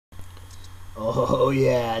Oh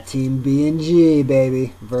yeah, Team B and G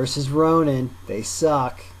baby versus Ronin. They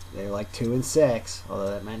suck. They're like 2-6, although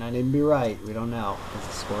that might not even be right. We don't know because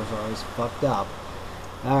the scores are always fucked up.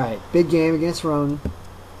 All right, big game against Ronin.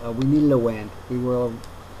 We needed a win. We were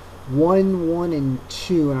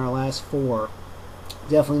 1-1-2 in our last 4.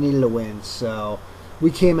 Definitely needed a win, so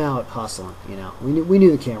we came out hustling. You know, we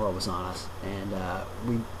knew the camera was on us, and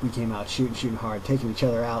we came out shooting hard, taking each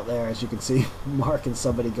other out there. As you can see, Mark and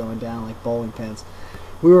somebody going down like bowling pins.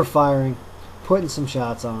 We were firing, putting some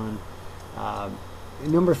shots on.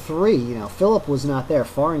 Number 3, you know, Philip was not there.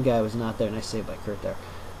 Foreign guy was not there. Nice save by Kurt there.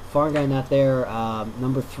 Foreign guy not there.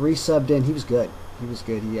 Number 3 subbed in. He was good. He was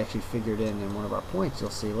good. He actually figured in one of our points. You'll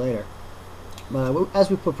see later. But as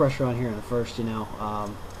we put pressure on here in the first, you know,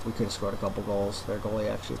 we could have scored a couple goals. Their goalie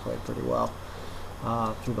actually played pretty well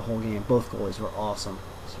through the whole game. Both goalies were awesome.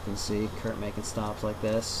 As you can see, Kurt making stops like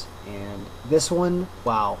this. And this one,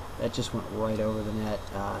 wow, that just went right over the net.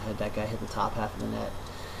 Had that guy hit the top half of the net,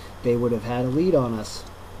 they would have had a lead on us.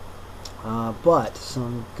 But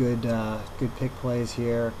some good pick plays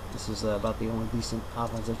here. This is about the only decent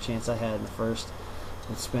offensive chance I had in the first.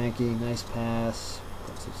 With Spanky, nice pass.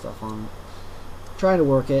 Put some stuff on. Trying to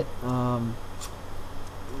work it. You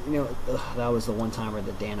know, that was the one timer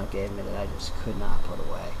that Dano gave me that I just could not put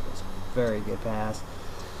away. It was a very good pass.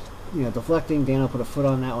 You know, deflecting. Dano put a foot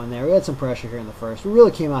on that one there. We had some pressure here in the first. We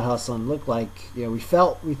really came out hustling. Looked like, you know, we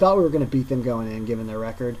thought we were going to beat them going in, given their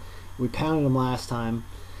record. We pounded them last time.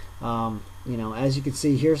 You know, as you can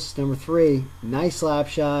see, here's number 3. Nice slap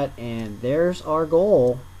shot, and there's our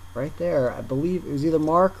goal right there. I believe it was either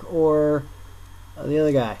Mark or the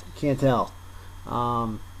other guy. Can't tell.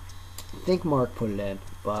 I think Mark put it in,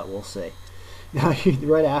 but we'll see. Now,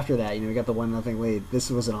 right after that, you know, we got the 1-0 lead. This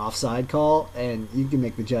was an offside call, and you can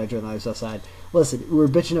make the judge on the other side. Listen, we were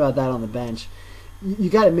bitching about that on the bench. You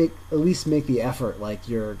got to at least make the effort, like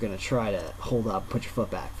you're gonna try to hold up, put your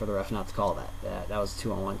foot back for the ref not to call that. That was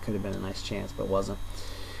 2-on-1. Could have been a nice chance, but wasn't.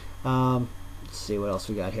 Let's see what else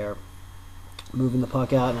we got here. Moving the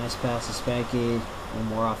puck out, nice pass to Spanky. One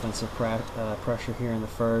more offensive pressure here in the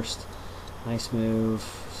first. Nice move.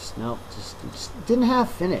 Nope, just didn't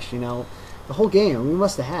have finish. You know, the whole game we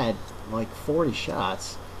must have had like 40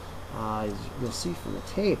 shots. You'll see from the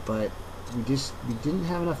tape, but we didn't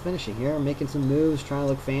have enough finishing here. Making some moves, trying to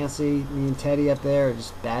look fancy. Me and Teddy up there,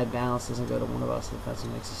 just bad balance. Doesn't go to one of us. The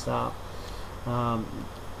defenseman makes a stop.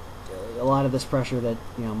 A lot of this pressure that,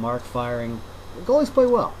 you know, Mark firing. The goalies play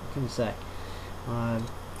well. What can you say?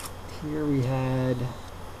 Here we had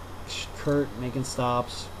Kurt making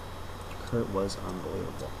stops. Kurt was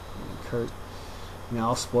unbelievable. I mean, Kurt, you know,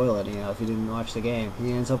 I'll spoil it, you know, if you didn't watch the game.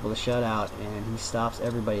 He ends up with a shutout, and he stops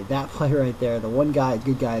everybody. That play right there, the one guy,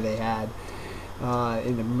 good guy they had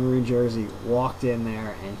in the maroon jersey, walked in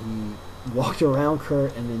there, and he walked around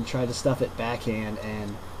Kurt and then tried to stuff it backhand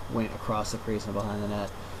and went across the crease and behind the net.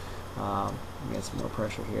 We had some more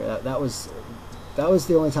pressure here. That was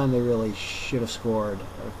the only time they really should have scored.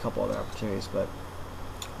 A couple other opportunities, but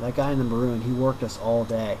that guy in the maroon, he worked us all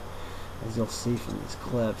day, as you'll see from these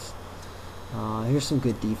clips. Here's some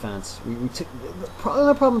good defense. We took the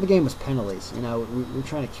problem with the game was penalties. You know, we were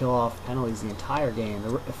trying to kill off penalties the entire game.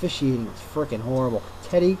 The officiating was freaking horrible.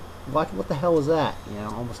 Teddy, what the hell was that? You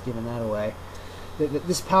know, almost giving that away.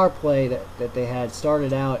 This power play that they had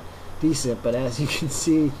started out decent, but as you can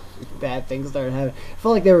see, bad things started happening. I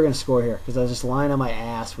felt like they were going to score here because I was just lying on my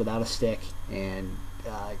ass without a stick and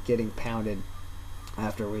getting pounded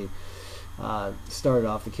after we started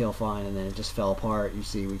off the kill fine, and then it just fell apart. You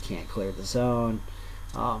see we can't clear the zone.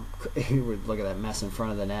 Look at that mess in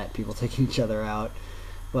front of the net, people taking each other out.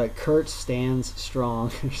 But Kurt stands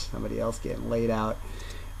strong. There's somebody else getting laid out.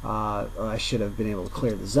 I should have been able to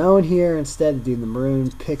clear the zone here. Instead, the dude in the maroon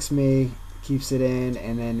picks me, keeps it in,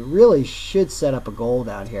 and then really should set up a goal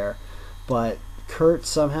down here. But Kurt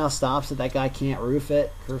somehow stops it. That guy can't roof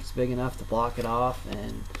it. Kurt's big enough to block it off,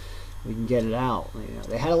 and we can get it out. You know,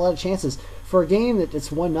 they had a lot of chances for a game that it's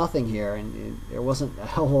 1-0 here, and there wasn't a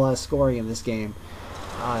hell of a lot of scoring in this game.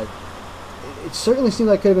 It certainly seemed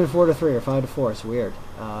like it could have been 4-3 or 5-4. It's weird.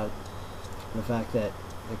 The fact that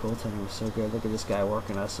the goaltending was so good. Look at this guy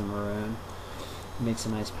working us in maroon. Makes a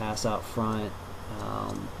nice pass out front.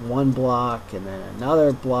 One block and then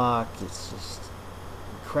another block. It's just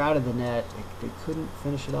crowded the net. They couldn't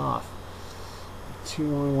finish it off.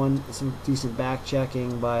 2-on-1, some decent back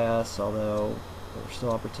checking by us, although there were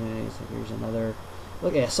still opportunities. Here's another.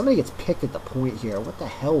 Look at somebody gets picked at the point here. What the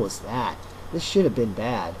hell was that? This should have been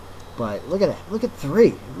bad. But look at it. Look at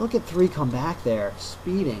 3. Look at 3 come back there,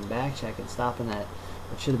 speeding, back checking, stopping that.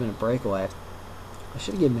 It should have been a breakaway. I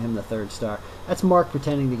should have given him the 3rd star. That's Mark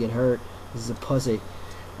pretending to get hurt. This is a pussy.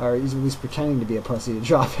 Or he's at least pretending to be a pussy to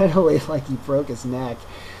draw a penalty like he broke his neck.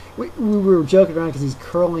 We were joking around because he's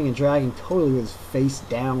curling and dragging totally with his face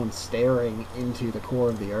down, staring into the core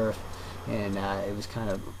of the earth. And it was kind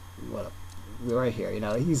of, right here,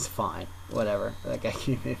 he's fine. Whatever. That guy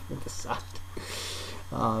came in with the side.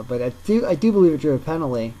 But I do believe it drew a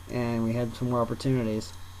penalty, and we had some more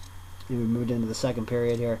opportunities. And we moved into the second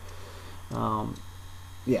period here.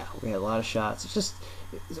 Yeah, we had a lot of shots. It's just,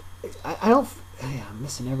 I'm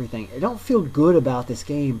missing everything. I don't feel good about this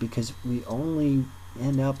game because we only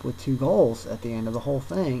end up with 2 goals at the end of the whole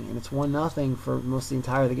thing, and it's 1-0 for most of the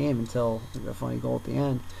entire of the game until a funny goal at the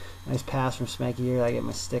end. Nice pass from Spanky here. I get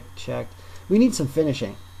my stick checked. We need some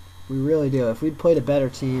finishing. We really do. If we'd played a better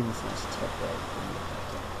team, it's nice tip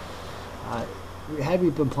right. Had we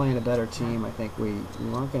been playing a better team, I think we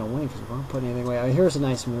weren't going to win because we weren't putting anything away. Here's a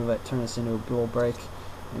nice move that turned us into a goal break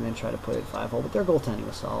and then try to put it 5-hole. But their goaltending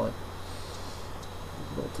was solid.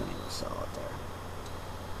 Goaltending was solid there.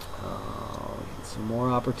 We had some more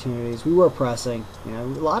opportunities. We were pressing. A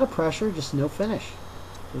lot of pressure, just no finish.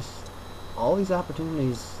 Just all these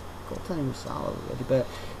opportunities. Goaltending was solid. But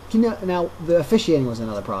now the officiating was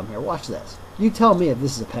another problem here. Watch this. You tell me if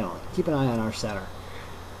this is a penalty. Keep an eye on our center.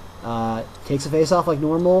 Takes a face off like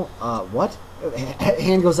normal. What?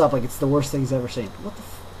 Hand goes up like it's the worst thing he's ever seen. What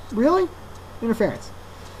the? Really? Interference.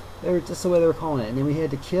 That's the way they were calling it. And then we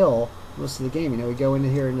had to kill most of the game. We go into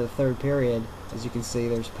the third period. As you can see,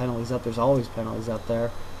 there's penalties up. There's always penalties up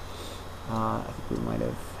there. I think we might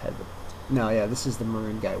have had the. No, yeah, this is the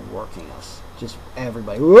maroon guy working us. Just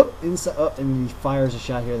everybody. Whoop! Inside. Oh, and he fires a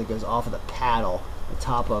shot here that goes off of the paddle, the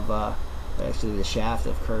top of actually the shaft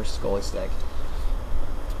of Kerr's goalie stick.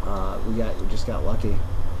 We just got lucky,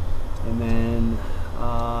 and then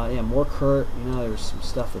yeah, more Kurt. There was some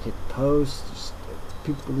stuff that hit the post. Just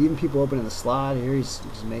leaving people open in the slot. Here he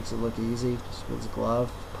just makes it look easy. Just with his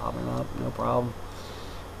glove, popping up, no problem.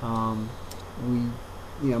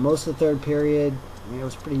 Most of the third period, it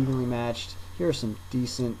was pretty evenly matched. Here's some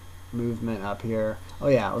decent movement up here. Oh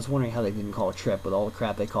yeah, I was wondering how they didn't call a trip with all the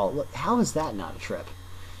crap they call it. Look, how is that not a trip?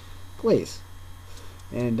 Please.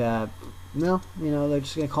 And no, they're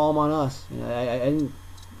just gonna call them on us. I didn't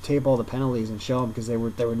tape all the penalties and show them because they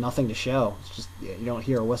were nothing to show. It's just you don't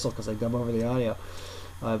hear a whistle because I dub over the audio.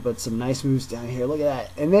 But some nice moves down here. Look at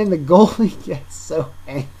that. And then the goalie gets so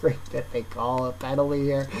angry that they call a penalty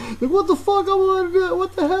here. Like, what the fuck?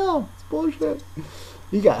 What the hell? It's bullshit.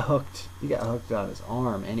 He got hooked. He got hooked on his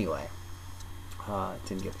arm anyway.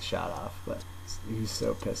 Didn't get the shot off, but he was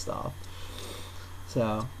so pissed off.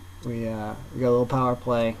 So we got a little power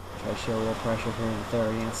play. Try to show a little pressure here in the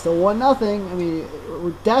third. And it's still 1-0. I mean,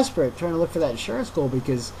 we're desperate trying to look for that insurance goal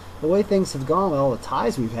because the way things have gone with all the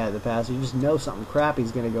ties we've had in the past, you just know something crappy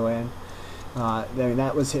is going to go in. I mean,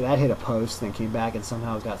 that hit a post, then came back and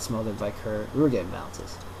somehow got smothered by Kurt. We were getting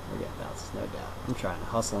bounces. No doubt. I'm trying to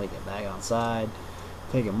hustle and get back on side,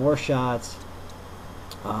 taking more shots.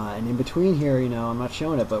 And in between here, I'm not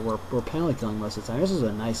showing it, but we're penalty killing most of the time. This was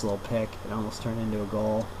a nice little pick. It almost turned into a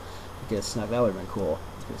goal. We could have snuck. That would have been cool.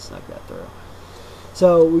 We could have snuck that through.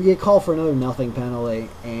 So we get called for another nothing penalty,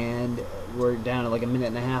 and we're down to like a minute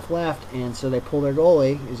and a half left, and so they pull their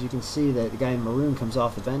goalie. As you can see, the guy in maroon comes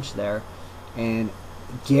off the bench there, and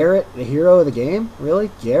Garrett, the hero of the game, really?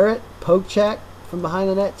 Garrett, poke check from behind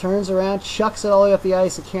the net, turns around, chucks it all the way up the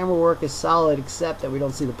ice. The camera work is solid, except that we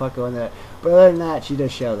don't see the puck go in there. But other than that, she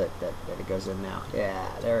does show that it goes in now. Yeah,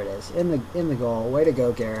 there it is, in the goal. Way to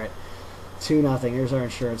go, Garrett. 2-0. Here's our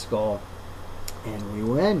insurance goal, and we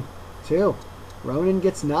win 2. Ronin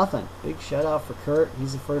gets nothing. Big shutout for Kurt.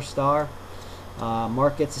 He's the first star.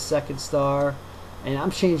 Mark gets a second star. And I'm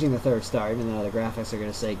changing the third star, even though the graphics are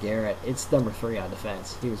going to say Garrett. It's number 3 on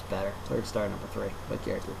defense. He was better. Third star, number 3. But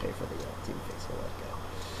Garrett would pay for the team face. We'll let it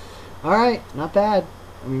go. All right, not bad.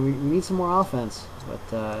 I mean, we need some more offense.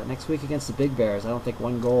 But next week against the Big Bears, I don't think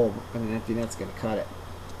 1 goal in an empty net's going to cut it.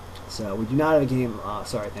 So we do not have a game.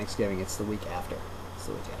 Thanksgiving. It's the week after. It's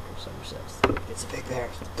the week after, December 6th. It's the Big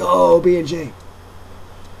Bears. Go, B&J.